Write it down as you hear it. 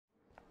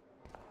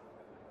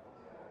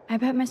I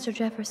bet Mr.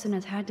 Jefferson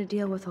has had to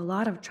deal with a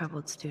lot of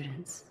troubled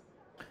students.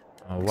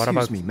 What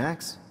about... Excuse me,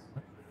 Max?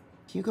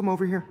 Can you come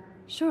over here?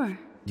 Sure.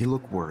 You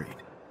look worried.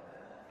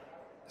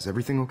 Is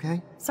everything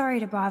okay?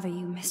 Sorry to bother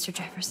you, Mr.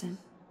 Jefferson.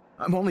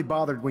 I'm only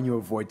bothered when you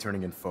avoid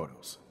turning in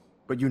photos.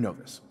 But you know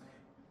this.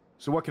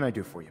 So what can I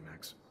do for you,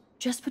 Max?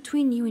 Just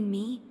between you and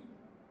me,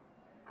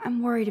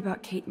 I'm worried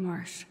about Kate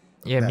Marsh.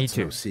 Yeah, me That's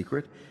too. no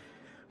secret.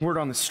 Word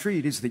on the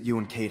street is that you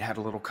and Kate had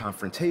a little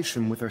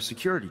confrontation with our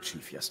security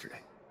chief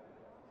yesterday.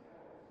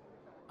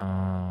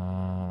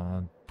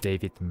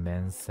 David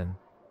Manson.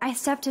 I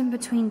stepped in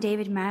between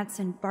David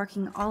Madsen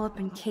barking all up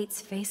in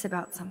Kate's face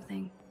about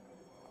something.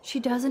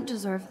 She doesn't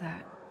deserve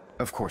that.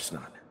 Of course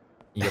not.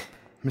 Yep.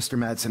 Mr.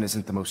 Madsen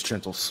isn't the most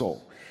gentle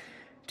soul.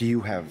 Do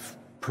you have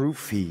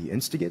proof he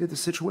instigated the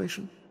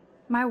situation?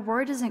 My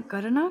word isn't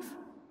good enough?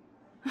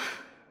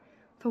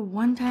 The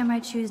one time I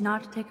choose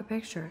not to take a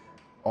picture.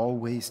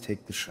 Always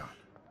take the shot.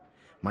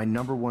 My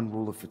 #1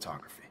 rule of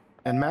photography.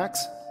 And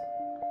Max?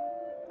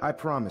 I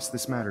promise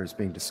this matter is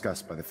being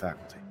discussed by the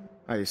faculty.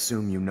 I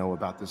assume you know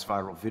about this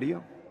viral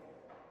video?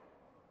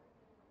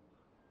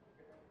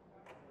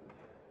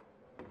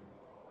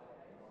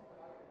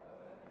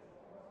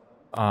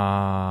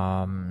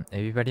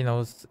 Everybody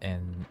knows,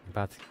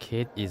 but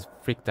Kate is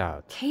freaked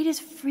out. Kate is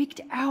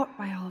freaked out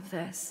by all of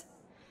this.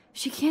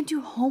 She can't do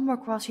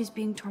homework while she's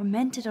being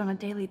tormented on a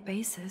daily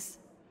basis.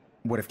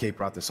 What if Kate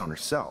brought this on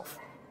herself?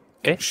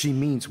 Eh? She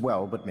means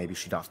well, but maybe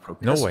she doth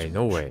protest. No way, too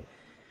no much. way.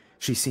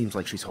 She seems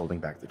like she's holding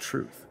back the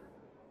truth.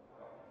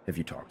 Have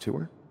you talked to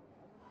her?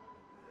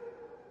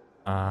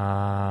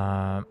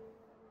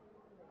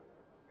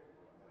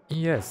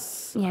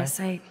 Yes. Yes,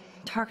 I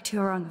talked to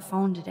her on the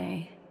phone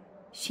today.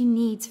 She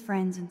needs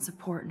friends and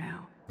support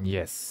now.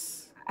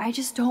 Yes. I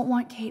just don't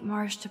want Kate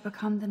Marsh to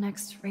become the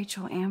next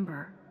Rachel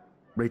Amber.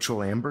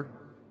 Rachel Amber?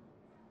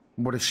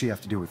 What does she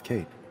have to do with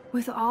Kate?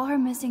 With all her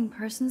missing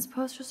persons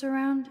posters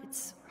around,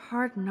 it's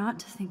hard not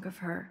to think of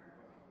her.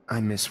 I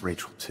miss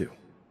Rachel too.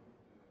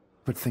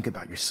 But think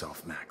about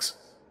yourself, Max.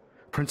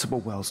 Principal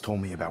Wells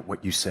told me about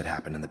what you said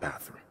happened in the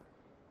bathroom.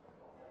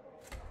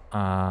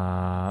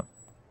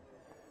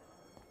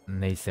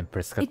 Nathan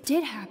Prescott. It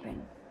did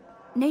happen.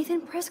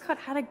 Nathan Prescott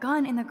had a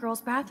gun in the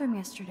girls' bathroom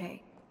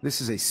yesterday. This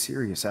is a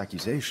serious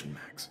accusation,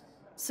 Max.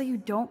 So you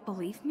don't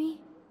believe me?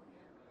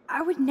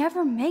 I would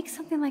never make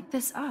something like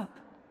this up.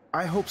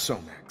 I hope so,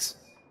 Max.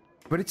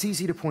 But it's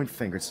easy to point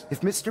fingers. If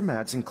Mr.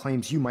 Madsen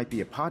claims you might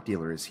be a pot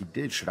dealer as he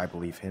did, should I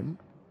believe him?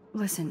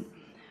 Listen,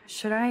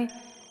 should I?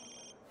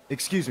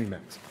 Excuse me,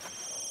 Max.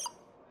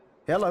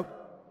 Hello?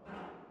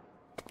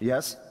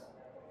 Yes?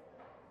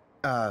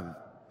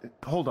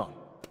 Hold on.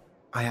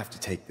 I have to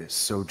take this,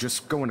 so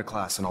just go into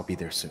class and I'll be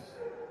there soon.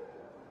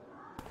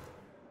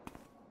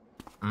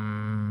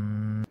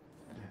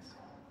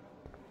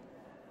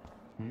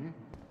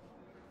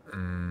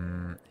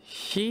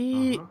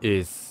 He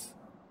is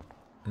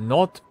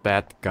not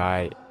bad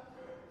guy,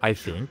 I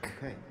think.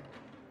 Okay.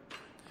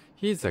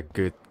 He's a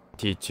good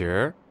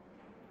teacher.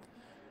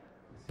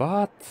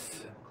 But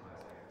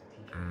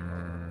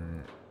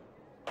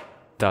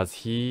does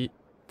he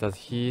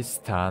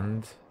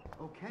stand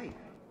Okay.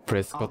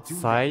 Prescott's do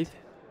that. side?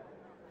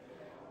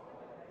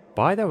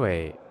 By the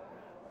way,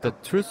 the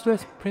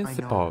truthless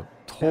principal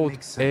told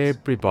makes sense.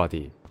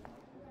 everybody.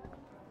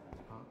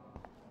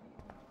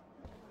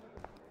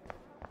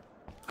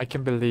 I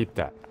can believe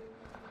that.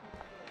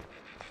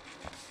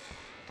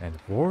 And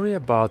worry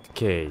about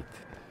Kate.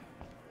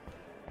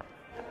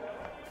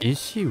 Is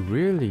she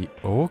really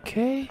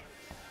okay?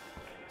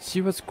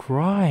 She was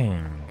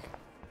crying.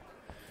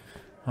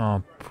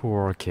 Oh,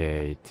 poor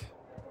Kate.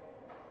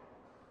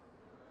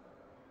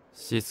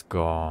 She's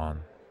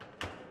gone.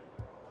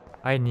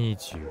 I need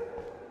you.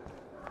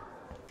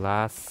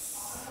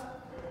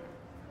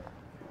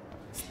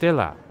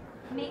 Stella.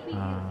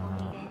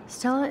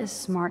 Stella is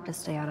smart to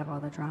stay out of all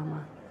the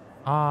drama.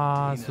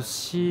 So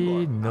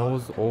she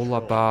knows all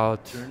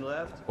about Turn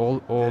left.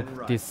 all of then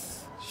right.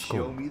 this Show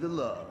school. me the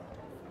love.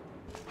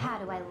 How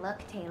do I look,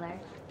 Taylor?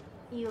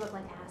 You look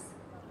like ass.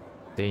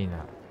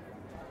 Dana.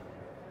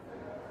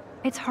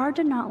 It's hard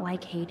to not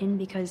like Hayden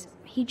because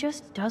he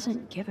just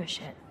doesn't give a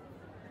shit.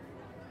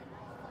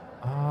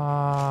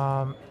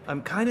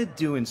 I'm kind of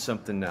doing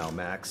something now,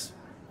 Max.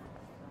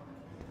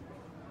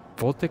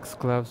 Vortex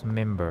Club's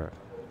member.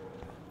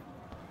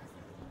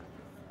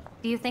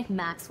 Do you think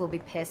Max will be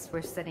pissed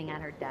we're sitting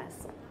at her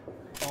desk?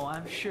 Oh,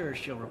 I'm sure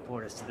she'll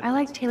report us to the I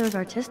like Taylor's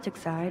artistic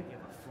side,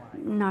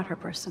 not her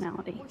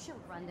personality. Or she'll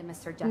run to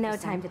Mr. Jefferson. No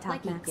time to talk,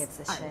 like Max. He gives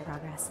a Art in shit.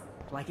 progress.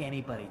 like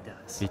anybody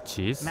does. Which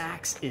is?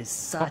 Max is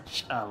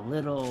such a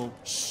little...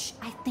 Shh,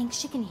 I think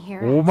she can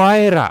hear お us.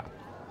 前ら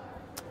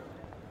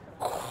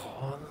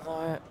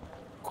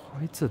こ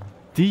いつ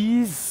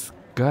These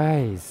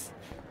guys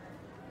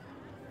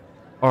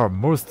are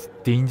most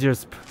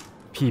dangerous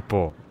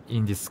people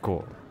in this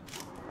school.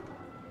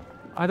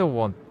 I don't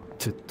want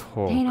to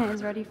talk. Dana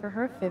is ready for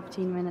her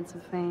 15 minutes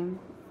of fame.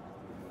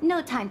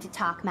 No time to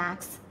talk,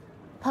 Max.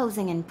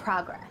 Posing in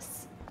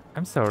progress.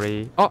 I'm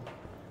sorry. Oh,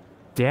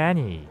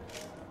 Danny.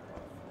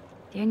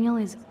 Daniel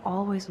is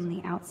always on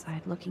the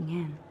outside looking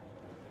in.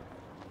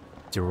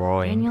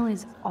 Drawing. Daniel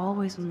is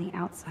always on the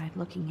outside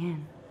looking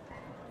in.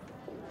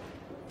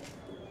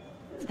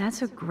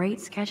 That's a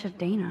great sketch of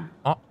Dana.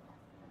 Oh,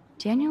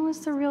 Daniel is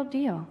the real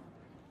deal.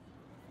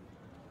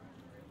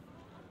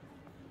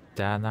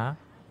 Dana.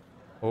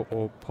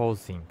 Oh,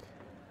 posing.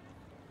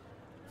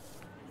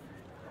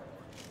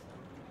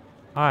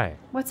 Hi.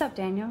 What's up,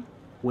 Daniel?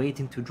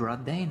 Waiting to draw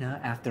Dana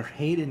after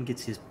Hayden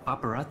gets his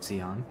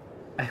paparazzi on.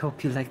 I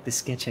hope you liked the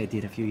sketch I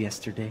did of you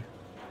yesterday.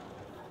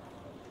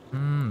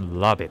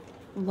 Love it.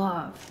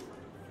 Love.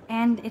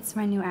 And it's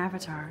my new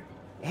avatar.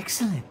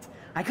 Excellent.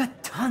 I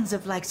got tons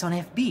of likes on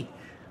FB.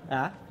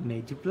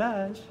 Made you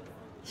blush.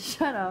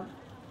 Shut up.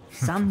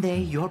 Someday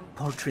your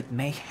portrait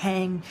may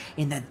hang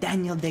in the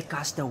Daniel De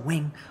Costa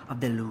wing of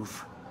the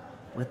Louvre.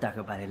 We'll talk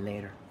about it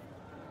later.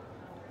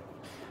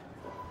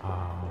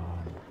 Oh,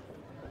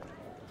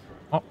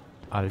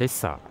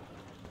 Alyssa.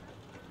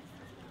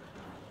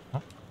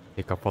 Oh,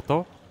 take a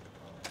photo.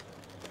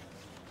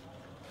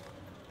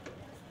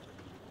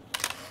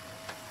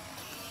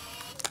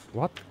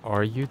 What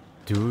are you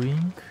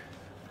doing?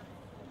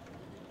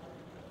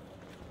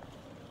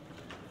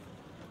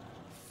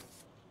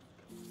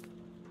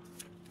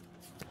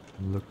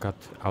 Look at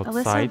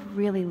outside. Alyssa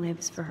really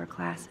lives for her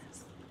classes.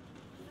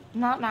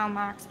 Not now,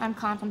 Max. I'm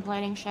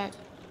contemplating shit.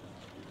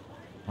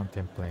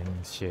 Contemplating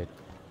shit.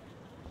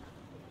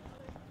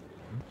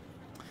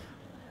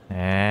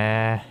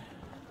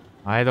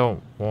 I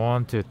don't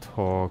want to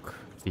talk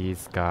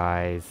these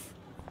guys.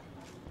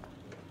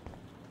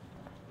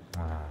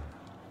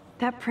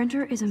 That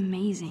printer is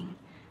amazing.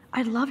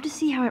 I'd love to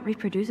see how it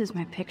reproduces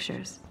my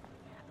pictures.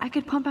 I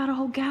could pump out a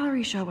whole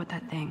gallery show with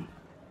that thing.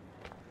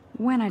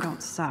 When I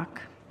don't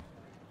suck.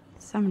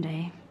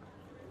 Someday.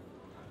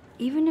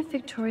 Even if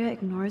Victoria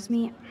ignores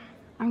me,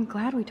 I'm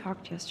glad we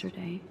talked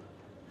yesterday.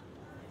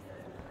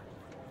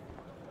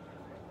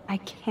 I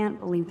can't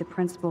believe the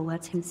principal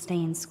lets him stay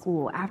in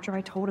school after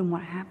I told him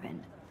what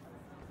happened.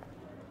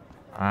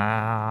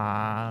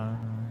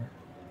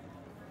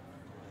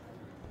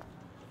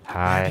 Be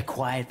Hi.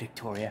 quiet,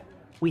 Victoria.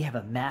 We have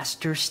a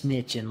master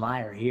snitch and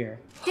liar here.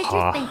 Did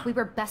you think we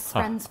were best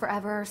friends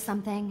forever or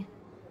something?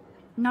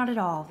 Not at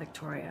all,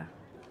 Victoria.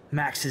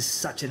 Max is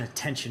such an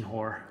attention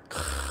whore.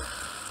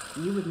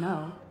 You would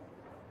know.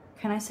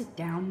 Can I sit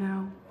down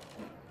now?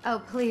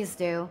 Oh, please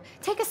do.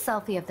 Take a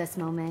selfie of this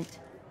moment.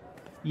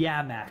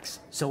 Yeah, Max,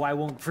 so I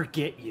won't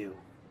forget you.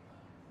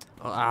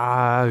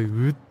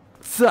 うっ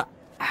ざ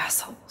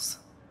Assholes.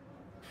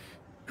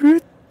 う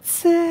っ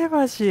せえ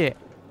マジ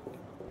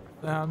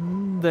な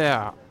んだ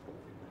よ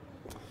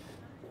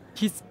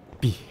His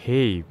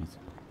behavior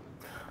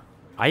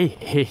I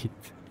hate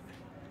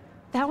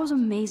That was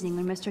amazing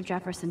when Mr.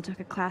 Jefferson took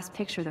a class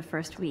picture the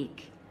first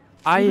week.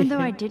 I Even though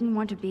I hate- didn't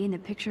want to be in the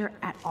picture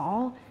at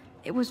all,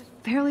 it was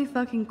fairly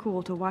fucking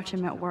cool to watch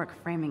him at work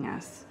framing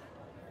us.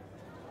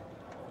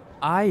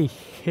 I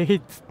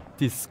hate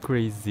this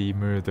crazy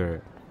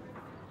murder.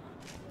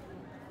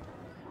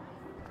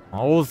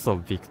 Also,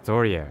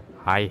 Victoria,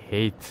 I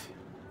hate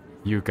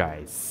you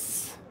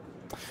guys.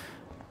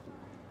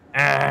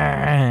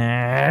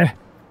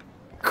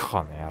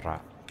 この野郎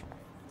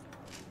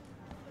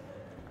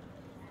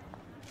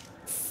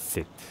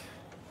Sit.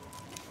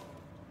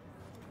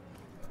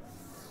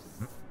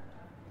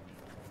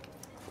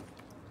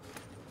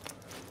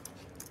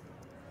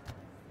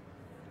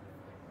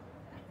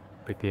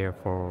 Prepare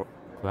for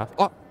class.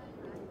 Oh!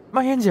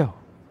 My angel!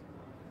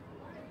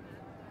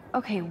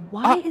 Okay,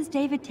 why is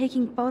David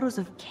taking photos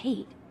of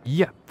Kate?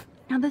 Yep.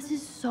 Now this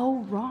is so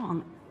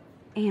wrong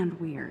and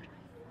weird.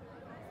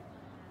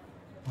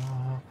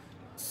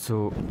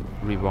 So,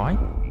 rewind?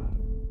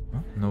 Huh?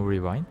 No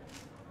rewind?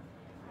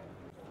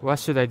 What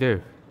should I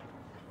do?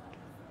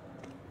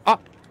 Ah!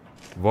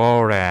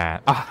 Warren!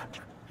 Ah!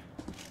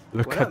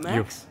 Look What at up,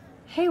 you. Max?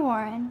 Hey,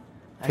 Warren.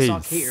 I saw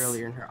Peace. Kate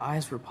earlier and her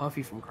eyes were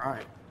puffy from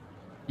crying.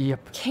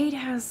 Yep. Kate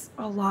has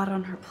a lot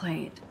on her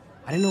plate.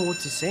 I didn't know what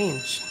to say and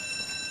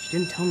she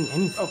didn't tell me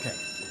anything. Okay,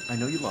 I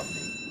know you love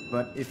me,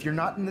 but if you're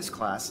not in this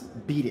class,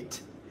 beat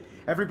it.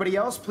 Everybody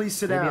else, please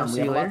sit Maybe down. I'll We see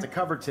have a you lot later. to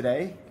cover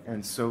today,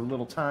 and so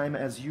little time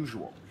as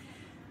usual.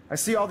 I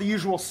see all the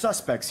usual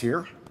suspects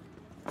here.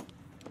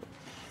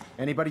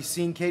 Anybody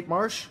seen Kate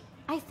Marsh?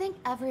 I think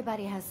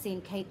everybody has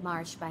seen Kate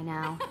Marsh by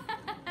now.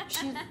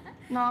 She's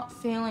not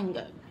feeling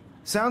good.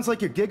 Sounds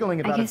like you're giggling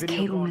I about a guess video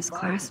Kate will going miss viral.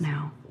 class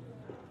now.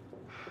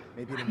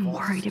 Maybe it I'm involves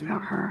a worried student?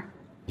 about her.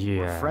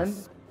 Yeah. friend?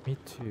 Me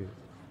too.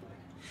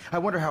 I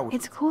wonder how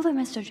It's cool that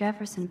Mr.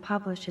 Jefferson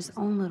published his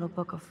own little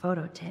book of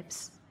photo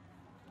tips.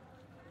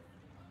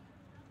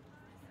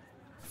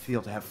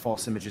 feel to have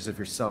false images of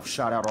yourself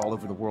shot out all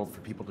over the world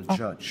for people to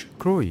judge.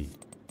 Chloe.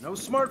 No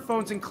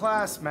smartphones in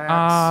class,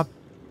 Max.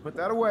 Put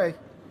that away.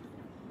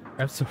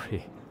 I'm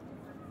sorry.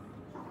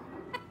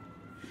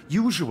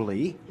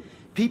 Usually,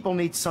 people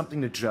need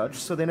something to judge,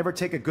 so they never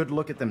take a good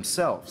look at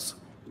themselves.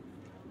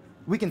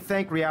 We can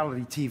thank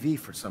reality TV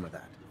for some of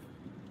that.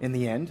 In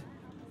the end,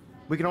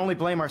 we can only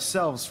blame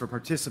ourselves for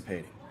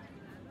participating.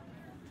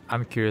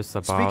 I'm curious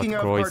about Speaking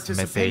of Chloe's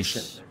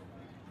participation, message.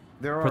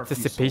 There are a few souls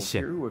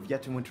participation. here who have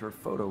yet to enter a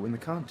photo in the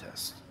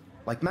contest.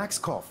 Like Max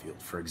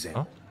Caulfield, for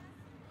example.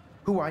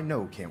 Who I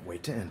know can't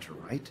wait to enter,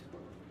 right?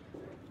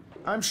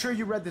 I'm sure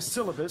you read the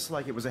syllabus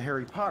like it was a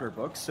Harry Potter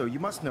book, so you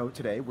must know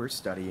today we're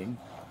studying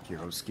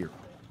chiaroscuro.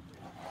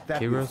 That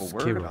beautiful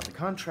word Chiaroscuro. about the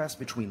contrast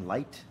between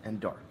light and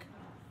dark.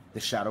 The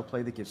shadow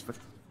play that gives...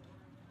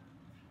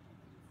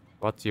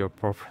 What's your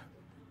problem?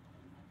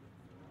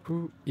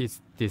 Who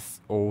is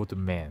this old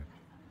man?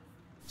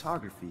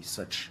 Photography,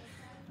 such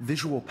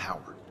visual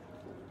power.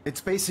 It's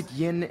basic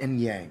yin and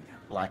yang.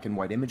 Black and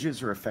white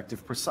images are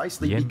effective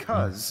precisely Yin and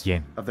because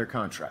yang. of their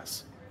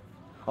contrasts.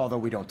 Although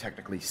we don't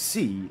technically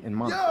see in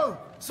mono. Yo!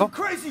 Some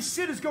crazy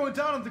shit is going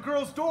down in the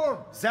girls' dorm!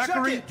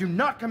 Zachary, Check it. do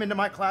not come into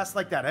my class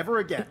like that ever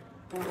again.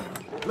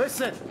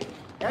 Listen,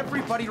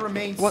 everybody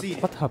remain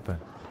seated. What happened?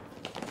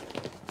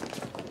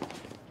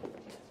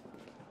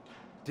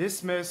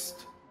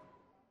 Dismissed.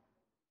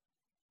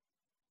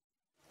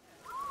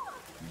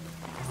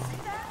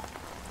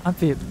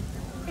 Until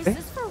Is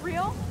this for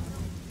real?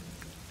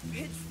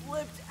 Pitch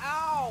flipped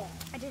out.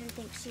 I didn't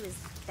think she was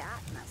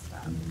that messed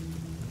up.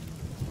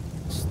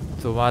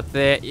 ちょっと待っ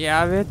て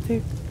やめ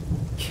て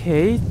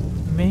Kate?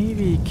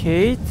 Maybe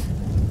Kate?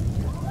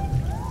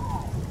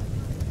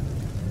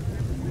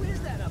 Who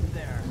is that up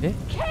there? え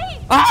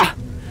Kate! あ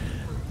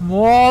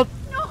もう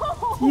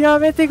No! や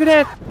めてく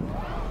れ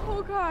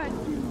Oh god.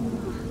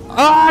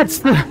 あー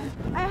ちょっと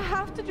I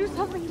have to do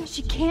something that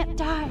she can't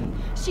die.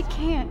 She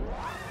can't.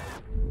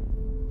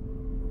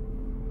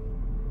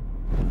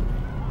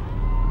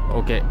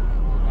 OK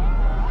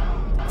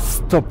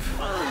Stop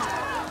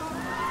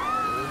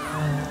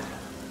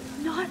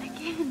Not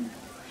again.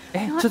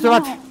 え Not ちょっと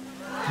待って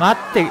now.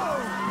 待って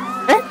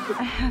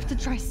I have to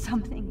try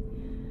something.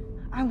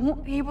 I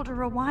won't be able to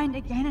rewind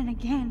again and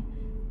again.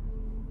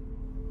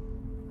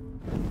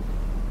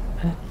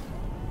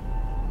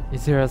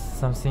 Is there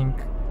something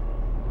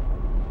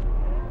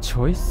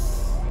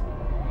choice?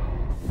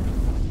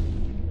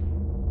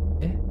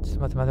 えちょっと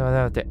待って待って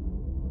待って待って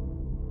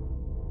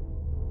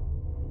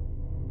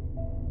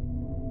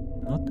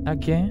Not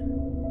again?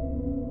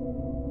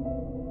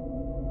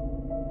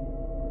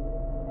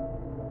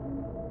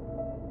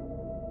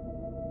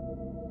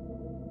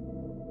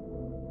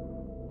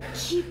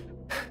 Keep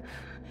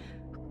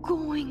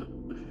going,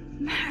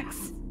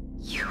 Max.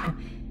 You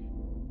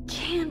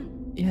can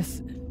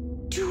Yes,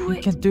 do you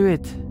it. can do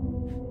it.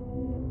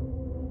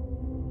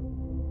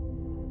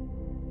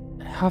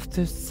 Have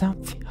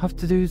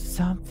to do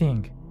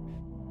something.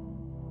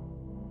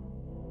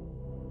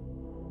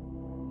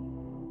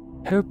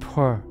 Help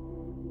her.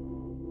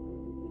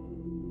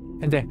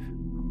 And then,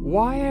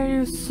 why are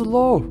you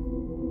slow?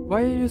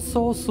 Why are you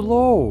so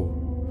slow?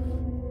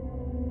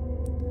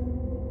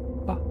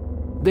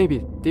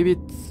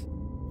 David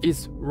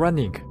is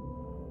running.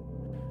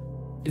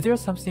 Is there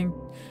something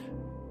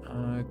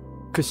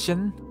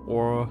cushion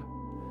or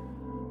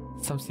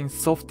something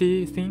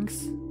softy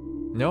things?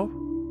 No?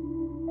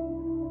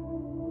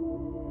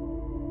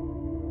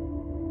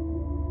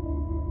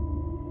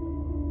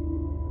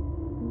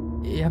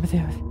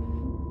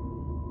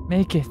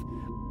 Make it.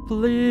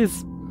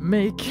 Please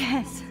make it.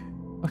 Yes.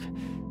 Okay.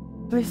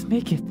 Please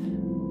make it.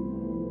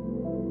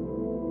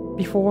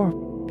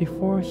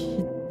 Before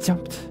he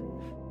jumped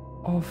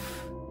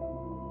off.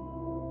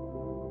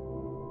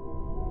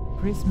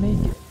 Please make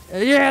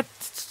it. Yeah.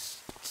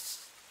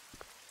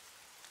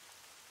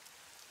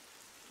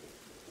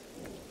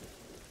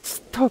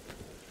 Stop.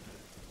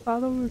 頼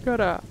むか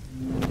ら。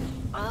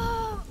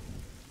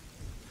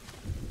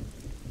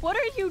 What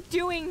are you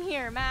doing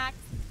here, Max?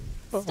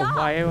 お Stop!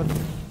 前を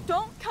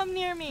Don't come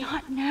near me!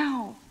 Not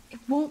now. It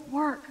won't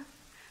work.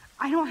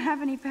 I don't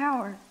have any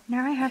power.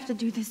 Now I have to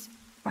do this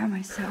by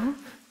myself.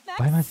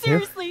 By Max, myself?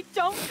 seriously,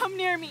 don't come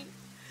near me.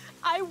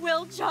 I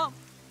will jump.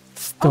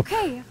 Stop.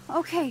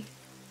 Okay.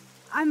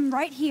 I'm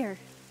right here.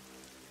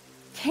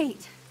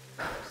 Kate,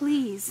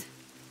 please.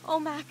 Oh,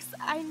 Max,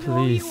 I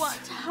know Please. you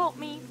want to help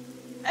me.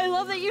 I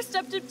love that you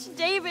stepped up to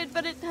David,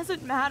 but it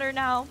doesn't matter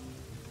now.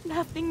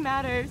 Nothing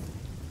matters.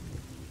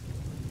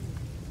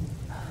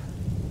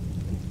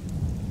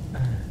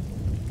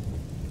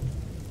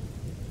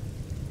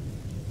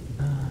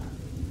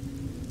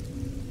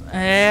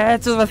 Eh,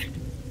 ちょっと待っ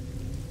て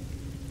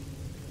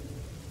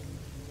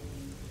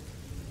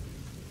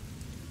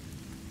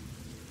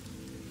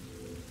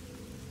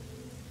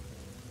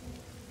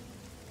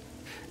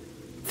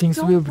Things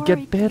Don't will worry,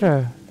 get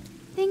better.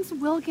 Things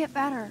will get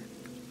better.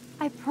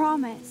 I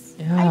promise.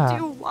 Yeah. I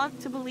do want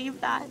to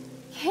believe that.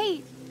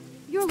 Kate,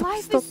 your Stop,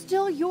 life stop. is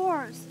still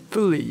yours.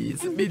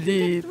 Please And we can get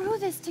believe. through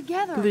this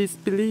together. Please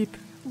believe.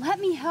 Let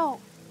me help.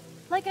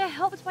 Like I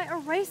helped by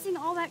erasing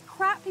all that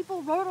crap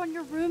people wrote on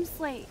your room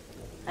slate.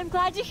 I'm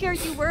glad to hear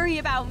you worry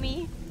about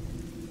me.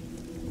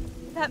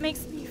 That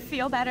makes me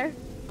feel better.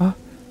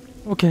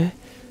 Okay.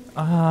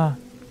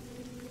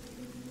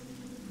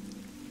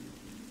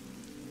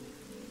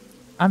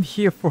 I'm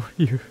here for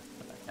you.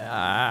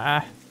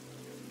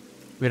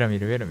 Wait a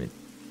minute.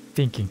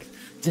 Thinking.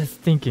 Just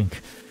thinking.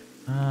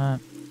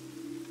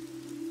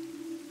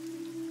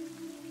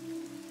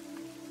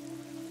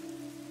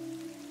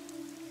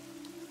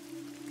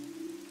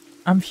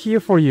 I'm here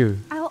for you.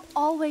 I'll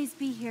always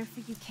be here for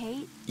you,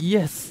 Kate.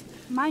 Yes.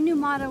 My new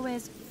motto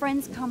is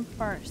friends come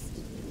first.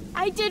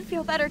 I did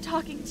feel better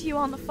talking to you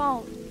on the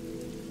phone.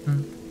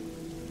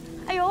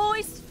 I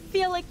always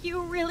feel like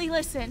you really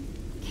listen.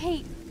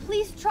 Kate,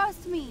 please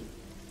trust me.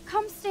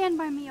 Come stand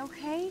by me,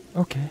 okay?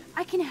 Okay.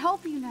 I can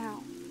help you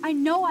now. I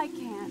know I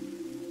can.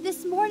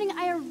 This morning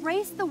I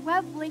erased the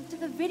web link to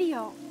the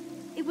video.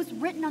 It was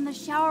written on the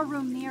shower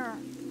room mirror.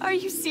 Are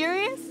you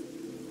serious?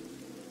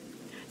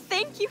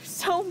 Thank you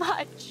so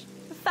much.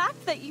 The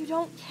fact that you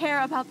don't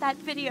care about that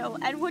video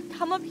and would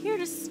come up here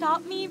to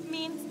stop me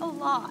means a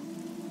lot.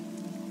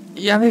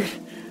 いやめ、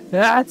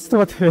あ、ち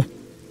ょっと待っ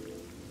て。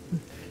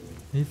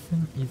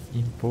Listen is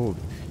involved.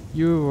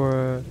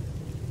 You're.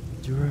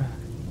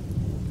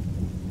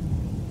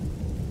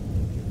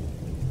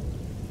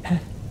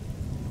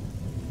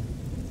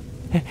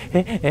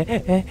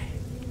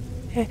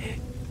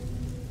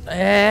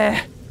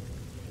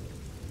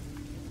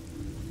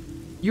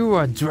 You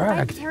are I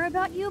drugged. care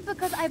about you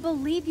because I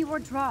believe you were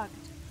drugged.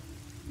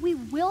 We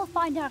will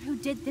find out who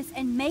did this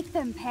and make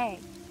them pay.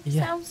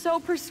 Yeah. Sounds so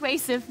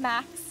persuasive,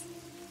 Max.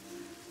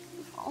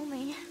 If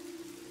only.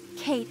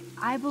 Kate,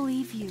 I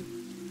believe you.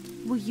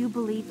 Will you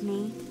believe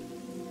me?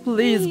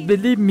 Please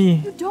believe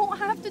me. You don't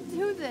have to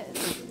do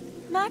this.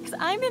 Max,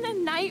 I'm in a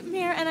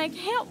nightmare and I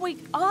can't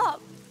wake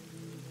up.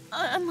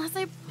 Unless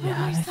I put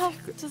myself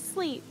to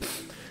sleep.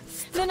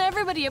 Then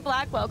everybody at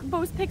Blackwell can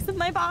post pics of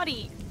my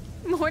body.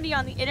 I'm already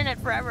on the internet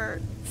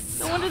forever.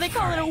 No wonder they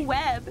call it a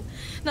web.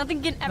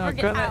 Nothing can ever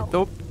get out.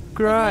 Don't Like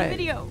cry. my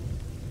video.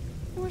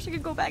 I wish I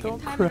could go back in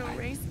time and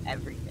erase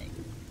everything.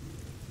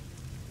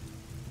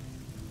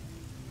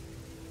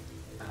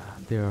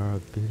 There are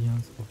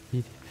billions of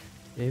videos.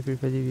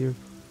 Everybody will.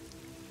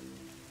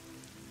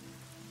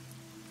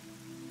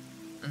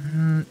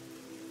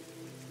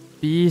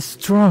 Be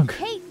strong.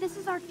 Kate, this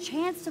is our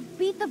chance to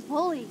beat the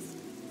bullies.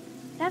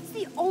 That's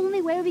the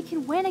only way we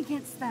can win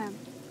against them.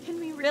 Can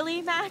we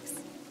really, Max?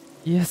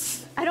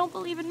 Yes. I don't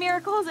believe in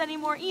miracles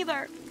anymore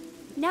either.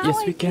 Now Yes,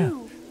 I we can.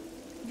 do.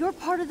 You're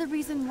part of the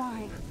reason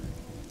why.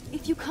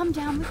 If you come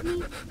down with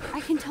me,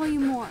 I can tell you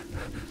more.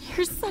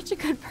 You're such a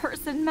good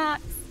person,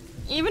 Max.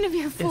 Even if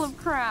you're full of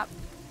crap.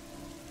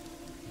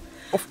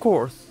 Of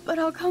course. But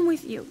I'll come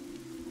with you.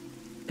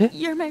 Eh?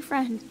 You're my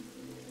friend.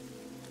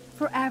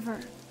 Forever.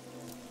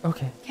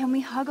 Okay. Can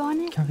we hug on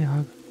it? Can we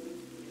hug?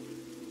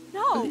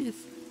 No. Please.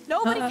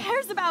 Nobody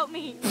cares about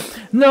me.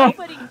 No.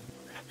 Nobody.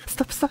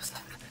 Stop. Stop.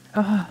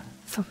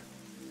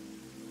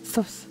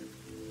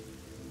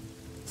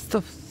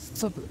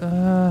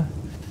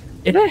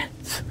 Eh?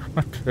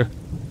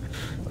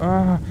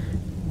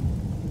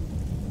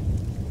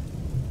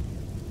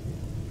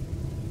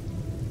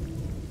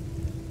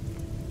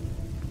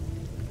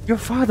 Your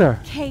father.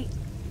 Kate,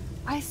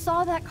 I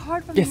saw that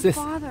card from Yes, your yes.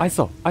 father. I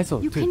saw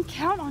You too. can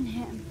count on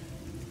him.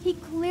 He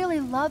clearly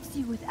loves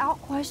you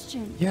without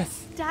question.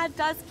 Yes. Dad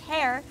does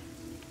care,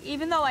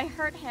 even though I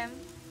hurt him.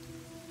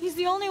 He's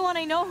the only one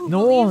I know who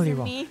No believes only in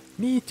one. me.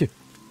 Me too.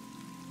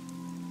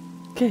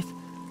 Kate.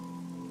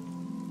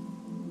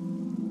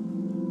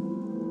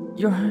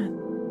 Your hand.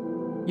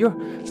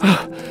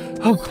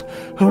 I'm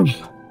sorry.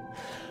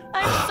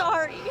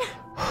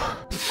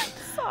 I'm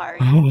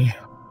sorry.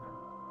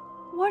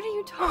 What are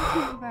you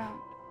talking about?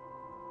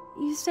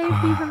 You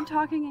saved me from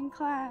talking in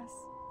class.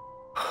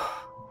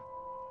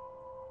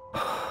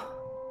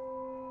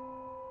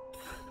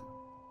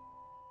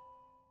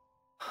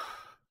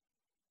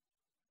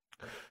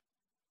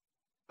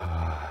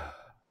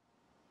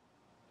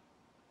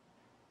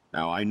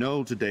 Now, I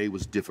know today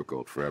was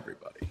difficult for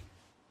everybody,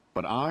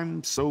 but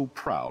I'm so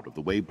proud of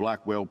the way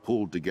Blackwell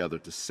pulled together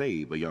to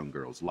save a young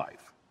girl's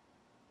life.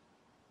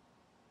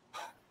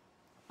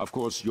 Of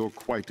course, you're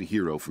quite a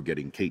hero for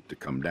getting Kate to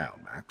come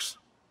down, Max.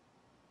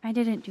 I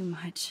didn't do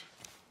much.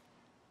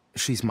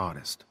 She's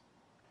modest.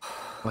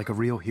 Like a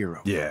real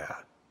hero. Yeah,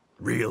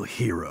 real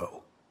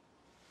hero.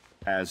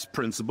 As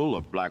principal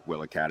of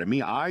Blackwell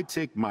Academy, I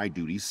take my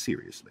duties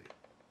seriously.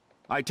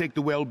 I take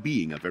the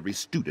well-being of every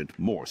student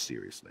more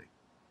seriously.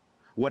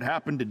 What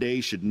happened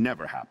today should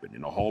never happen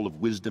in a hall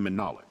of wisdom and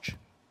knowledge.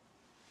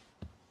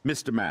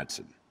 Mr.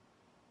 Madsen,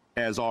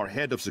 as our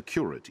head of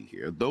security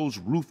here, those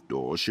roof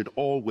doors should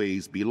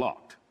always be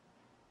locked.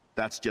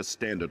 That's just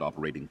standard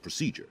operating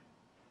procedure.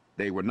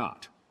 They were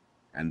not,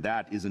 and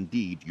that is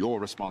indeed your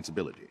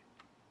responsibility.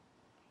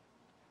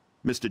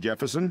 Mr.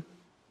 Jefferson,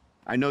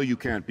 I know you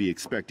can't be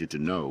expected to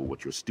know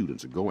what your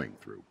students are going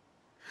through,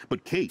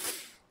 but Kate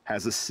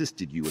has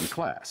assisted you in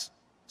class,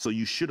 so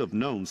you should have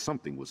known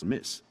something was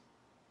amiss.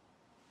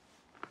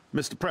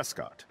 Mr.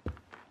 Prescott,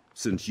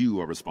 since you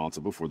are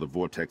responsible for the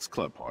Vortex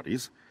Club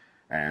parties,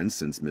 and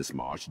since Miss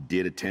Marsh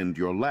did attend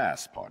your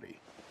last party,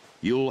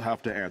 you'll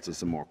have to answer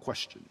some more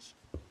questions.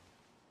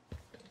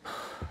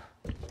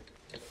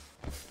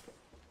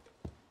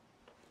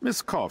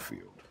 Miss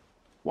Caulfield,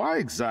 why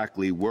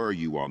exactly were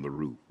you on the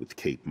roof with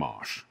Kate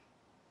Marsh?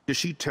 Did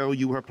she tell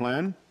you her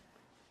plan?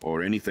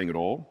 Or anything at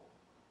all?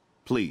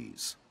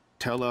 Please,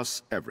 tell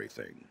us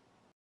everything.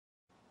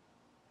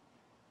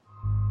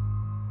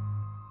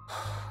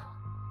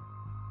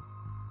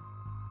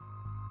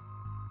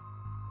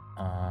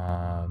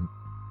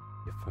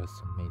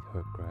 person made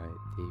her cry.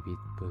 David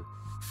Booth.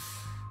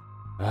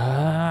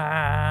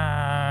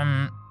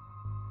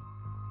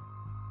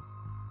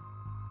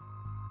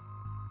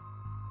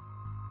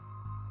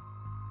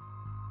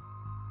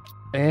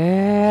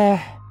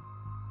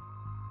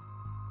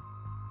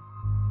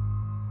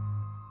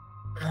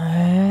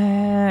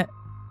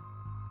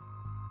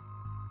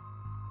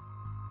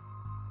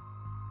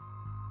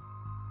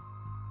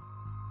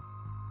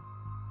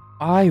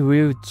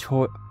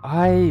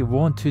 I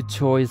want to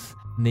choose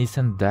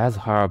Nathan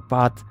Dazhar,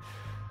 but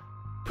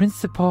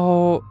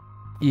principal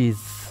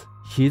is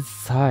his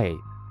side.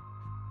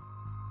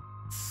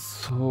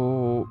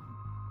 So,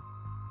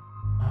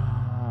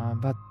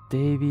 but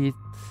David,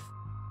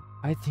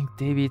 I think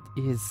David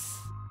is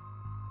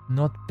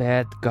not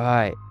bad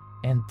guy,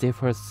 and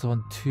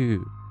Jefferson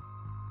too.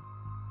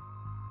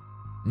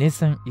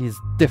 Nathan is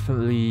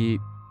definitely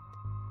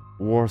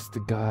worst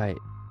guy,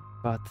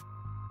 but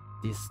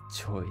this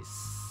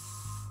choice.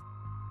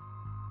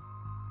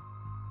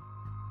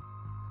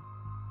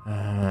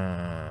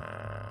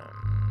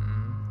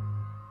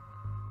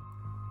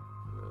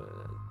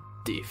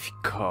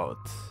 Difficult.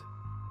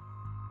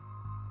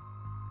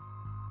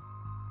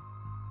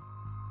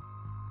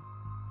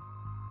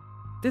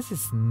 This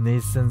is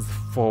Nathan's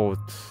fault.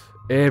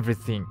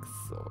 Everything.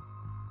 So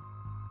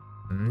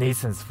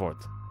Nathan's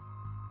fault.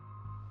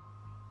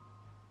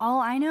 All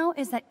I know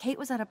is that Kate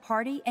was at a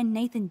party and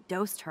Nathan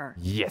dosed her.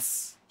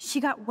 Yes. She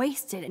got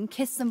wasted and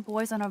kissed some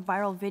boys on a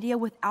viral video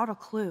without a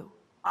clue.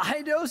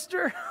 I dosed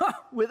her?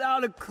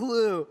 Without a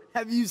clue.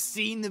 Have you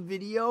seen the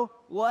video?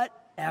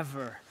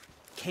 Whatever.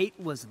 Kate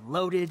was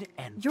loaded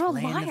and You're a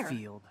playing liar. the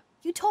field.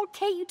 You told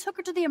Kate you took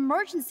her to the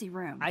emergency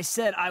room. I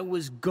said I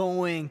was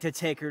going to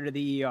take her to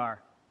the ER.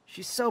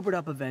 She sobered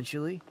up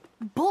eventually.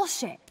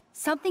 Bullshit.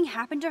 Something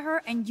happened to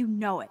her and you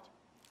know it.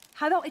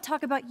 How about we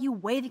talk about you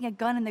waving a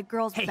gun in the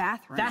girls' Hey,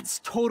 bathroom? that's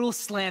total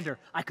slander.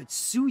 I could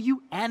sue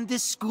you and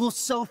this school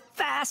so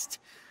fast.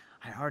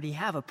 I already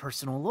have a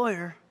personal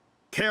lawyer.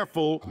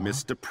 Careful,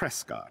 Mr.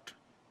 Prescott.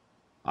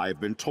 I have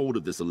been told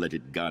of this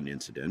alleged gun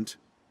incident,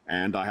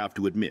 and I have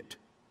to admit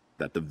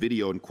that the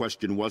video in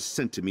question was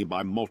sent to me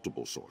by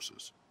multiple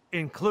sources.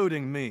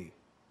 Including me.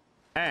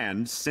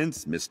 And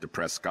since Mr.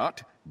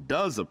 Prescott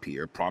does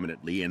appear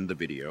prominently in the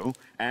video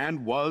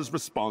and was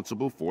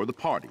responsible for the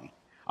party,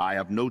 I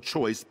have no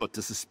choice but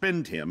to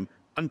suspend him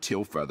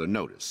until further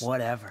notice.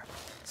 Whatever.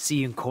 See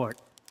you in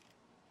court.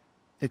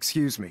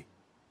 Excuse me.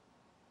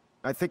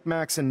 I think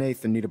Max and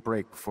Nathan need a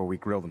break before we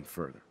grill them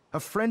further. A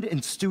friend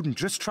and student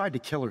just tried to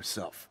kill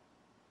herself.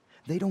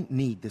 They don't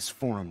need this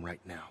forum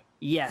right now.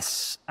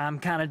 Yes, I'm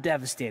kind of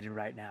devastated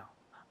right now.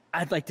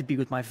 I'd like to be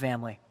with my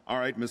family. All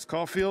right, Miss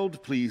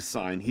Caulfield, please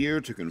sign here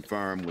to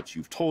confirm what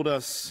you've told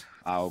us.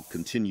 I'll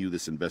continue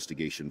this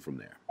investigation from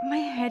there. My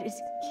head is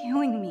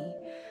killing me,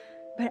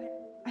 but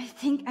I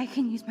think I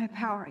can use my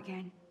power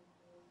again.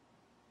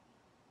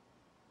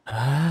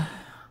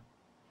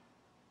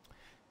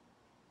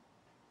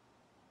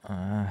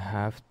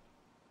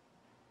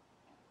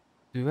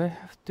 Do I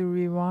have to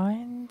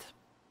rewind?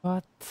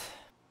 But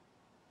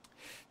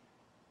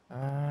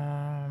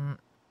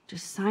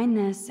Just sign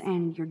this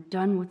and you're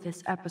done with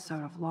this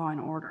episode of Law and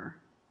Order.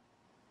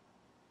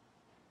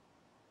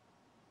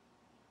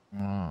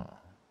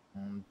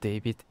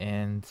 David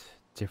and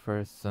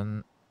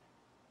Jefferson.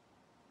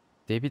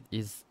 David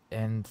is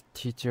and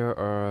teacher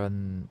are a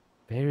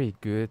very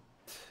good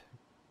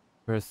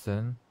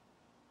person,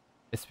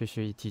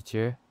 especially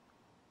teacher.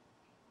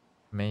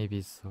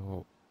 Maybe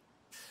so.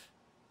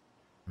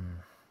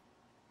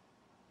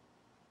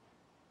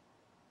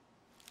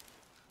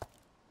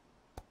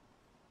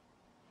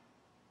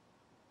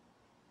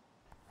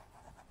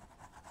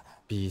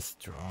 Be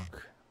strong.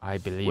 I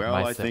believe well,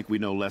 myself. I think we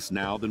know less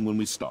now than when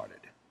we started.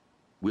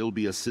 We'll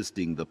be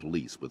assisting the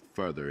police with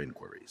further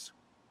inquiries.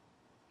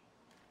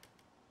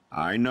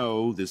 I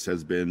know this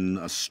has been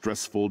a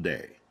stressful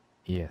day.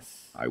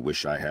 Yes. I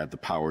wish I had the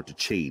power to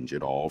change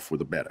it all for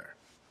the better.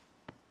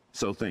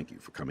 So thank you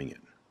for coming in.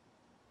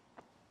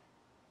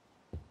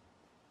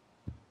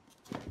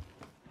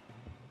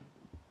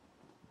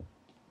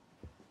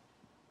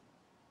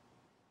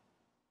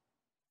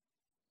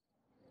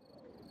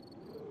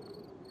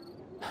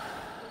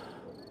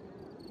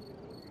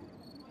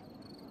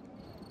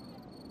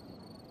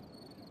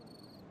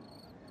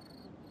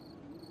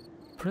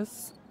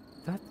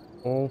 That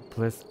all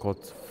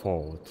Prescott's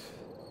fault.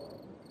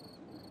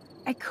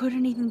 I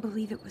couldn't even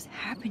believe it was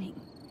happening.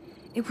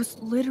 It was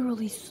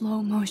literally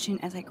slow motion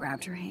as I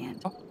grabbed her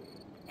hand.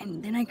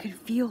 And then I could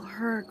feel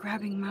her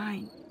grabbing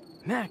mine.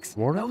 Max,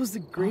 What? that was the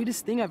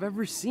greatest thing I've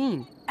ever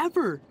seen.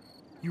 Ever!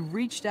 You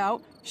reached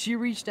out, she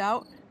reached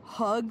out,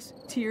 hugs,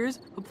 tears,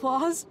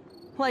 applause.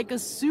 Like a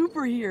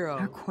superhero.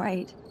 Not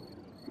quite.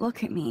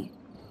 Look at me.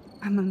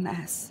 I'm a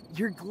mess.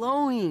 You're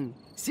glowing.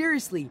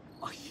 Seriously,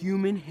 a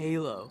human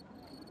halo.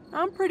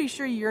 I'm pretty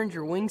sure you earned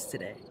your wings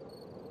today.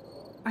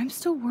 I'm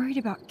still worried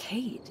about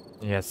Kate.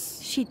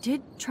 Yes. She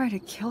did try to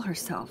kill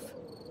herself.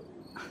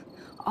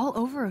 All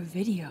over a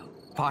video.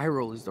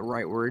 Viral is the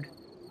right word.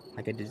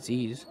 Like a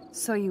disease.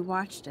 So you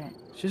watched it.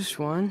 Just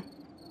one.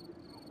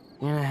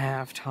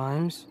 1.5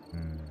 times.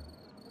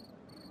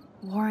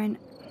 Warren,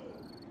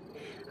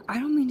 I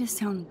don't mean to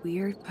sound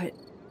weird, but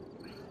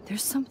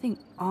there's something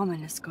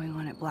ominous going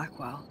on at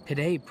Blackwell.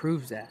 Today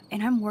proves that.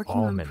 And I'm working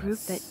on Ominous.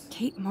 proof that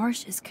Kate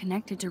Marsh is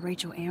connected to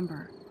Rachel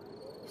Amber.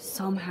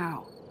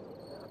 Somehow.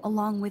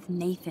 Along with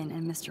Nathan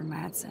and Mr.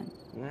 Madsen.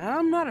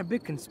 I'm not a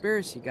big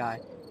conspiracy guy,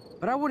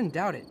 but I wouldn't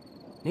doubt it.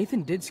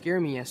 Nathan did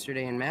scare me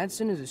yesterday, and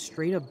Madsen is a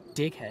straight-up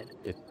dickhead.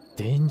 It's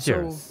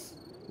dangerous. So,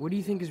 what do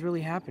you think is really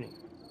happening?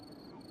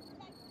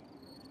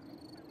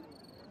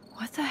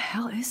 What the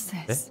hell is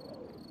this?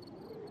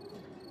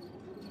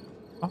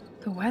 Oh.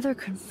 The weather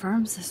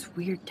confirms this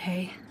weird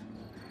day.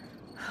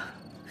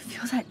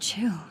 Feel that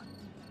chill.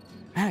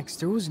 Max,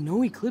 there was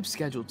no eclipse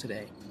scheduled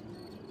today.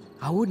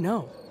 I would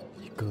know.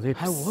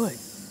 Eclipse. I would.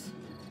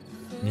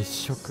 日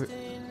食。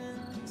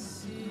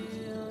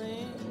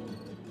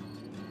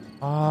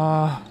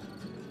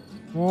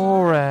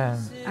Warren,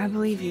 I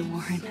believe you,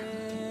 Warren.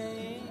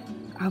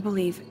 I'll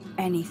believe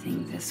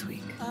anything this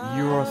week.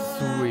 you are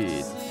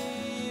sweet.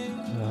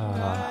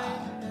 Ah.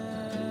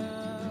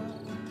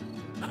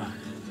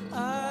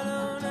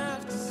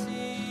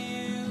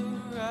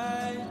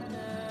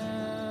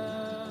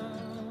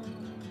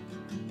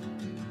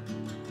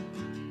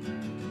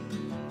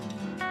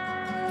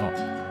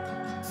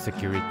 Oh,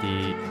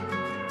 security.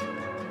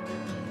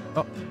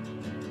 Oh,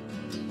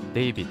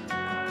 David.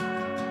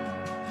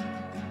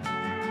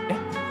 Eh?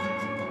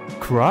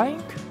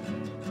 Crying?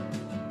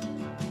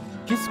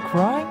 He's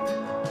crying?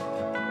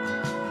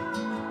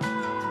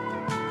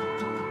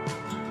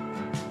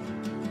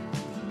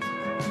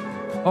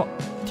 Oh,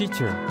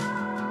 teacher.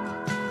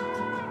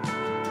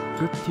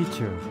 Good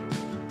teacher.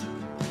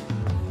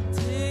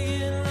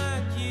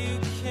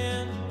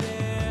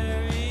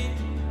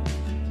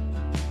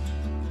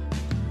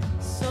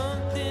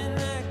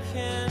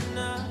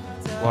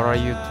 What are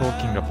you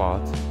talking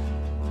about?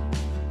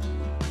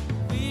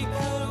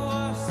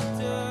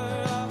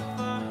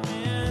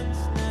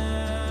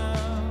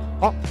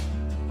 Oh,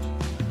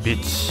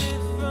 bitch.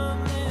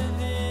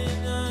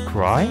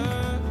 Crying?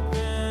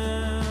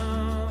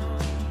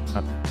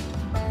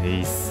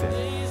 Nathan.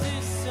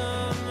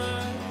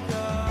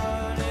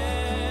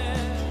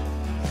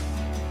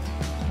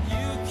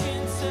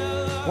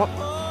 What?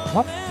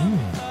 What?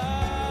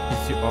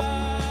 Is you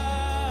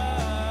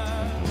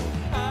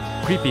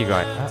creepy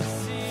guy?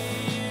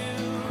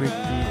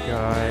 Creepy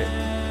guy.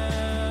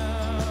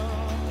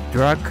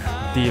 Drug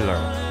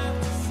dealer.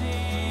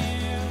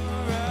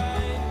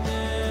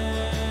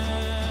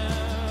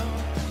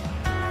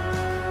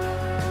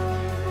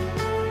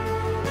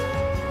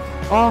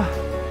 Oh,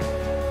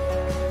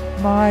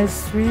 my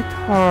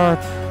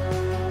sweetheart.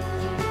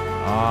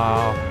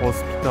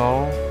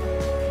 Hospital.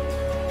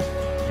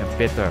 Yeah,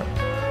 better.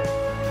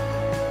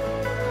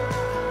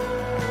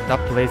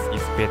 That place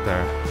is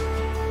better.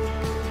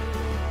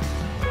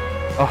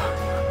 Oh,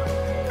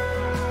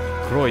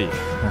 Chloe.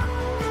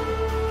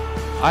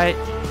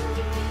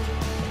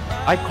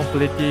 I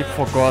completely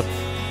forgot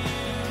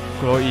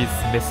Chloe's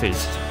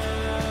message.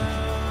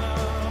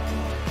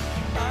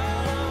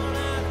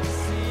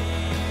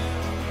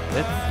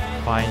 Let's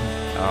find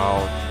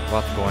out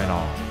what's going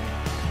on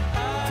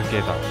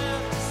together.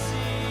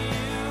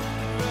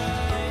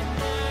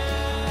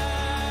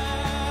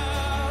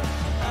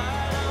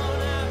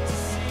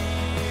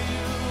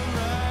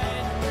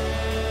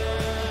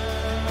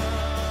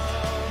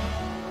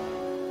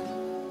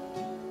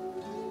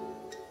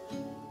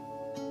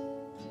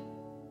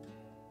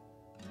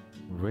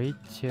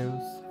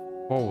 Rachel's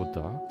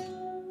folder.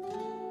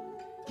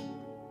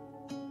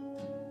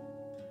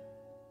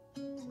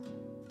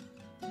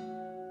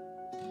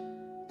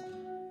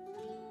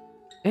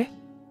 Eh?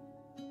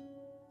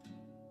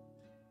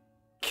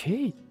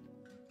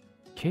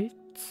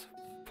 Kate's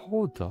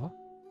folder?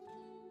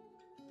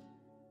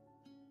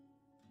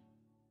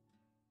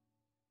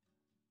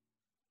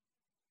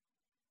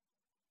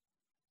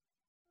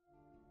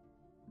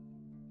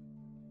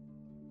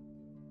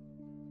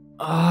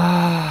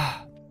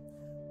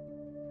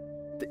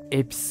 The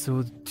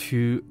episode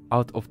 2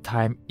 Out of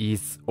Time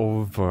is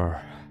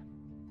over.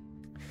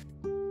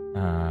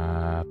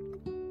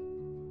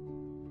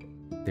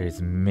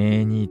 There's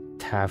many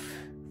tough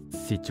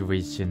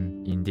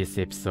situation in this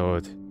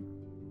episode.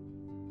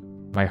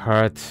 My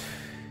heart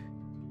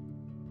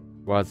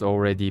was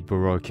already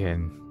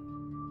broken.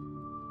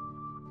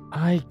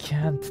 I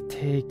can't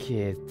take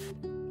it.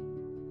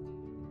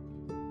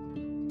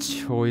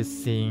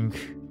 Choosing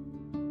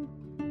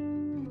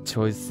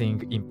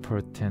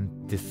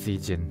important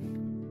decision.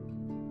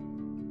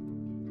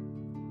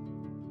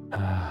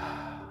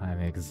 I'm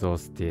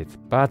exhausted,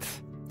 but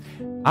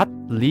at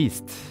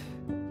least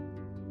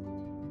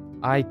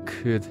we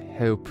could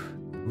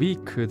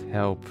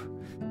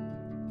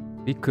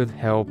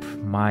help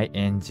my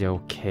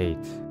angel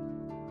Kate.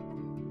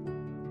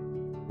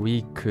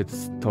 We could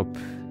stop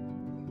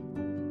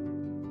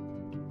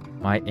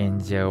my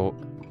angel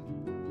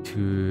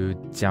to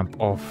jump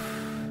off.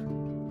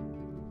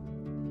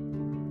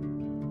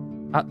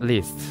 At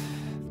least.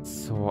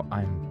 So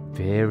I'm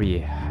very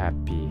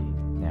happy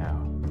now.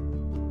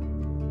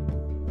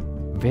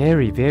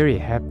 very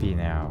happy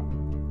now.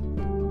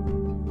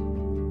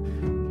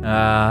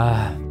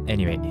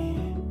 Anyway,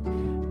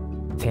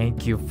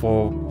 thank you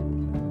for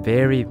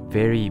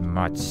very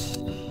much.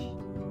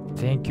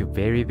 Thank you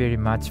very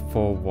much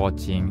for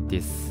watching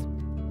this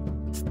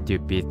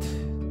stupid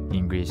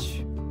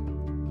English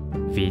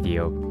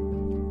video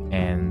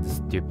and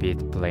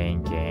stupid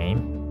playing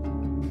game.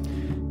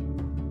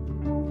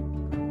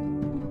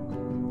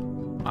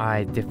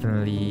 I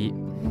definitely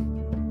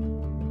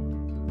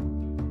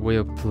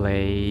will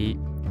play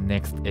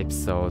next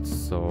episode,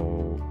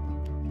 so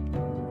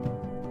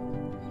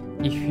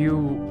if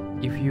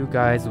you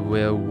guys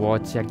will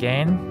watch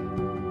again,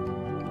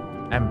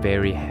 I'm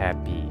very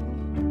happy.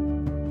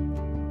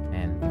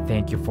 And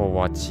thank you for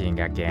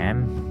watching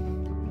again.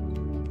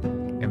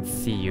 And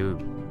see you.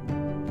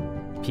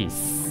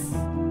 Peace.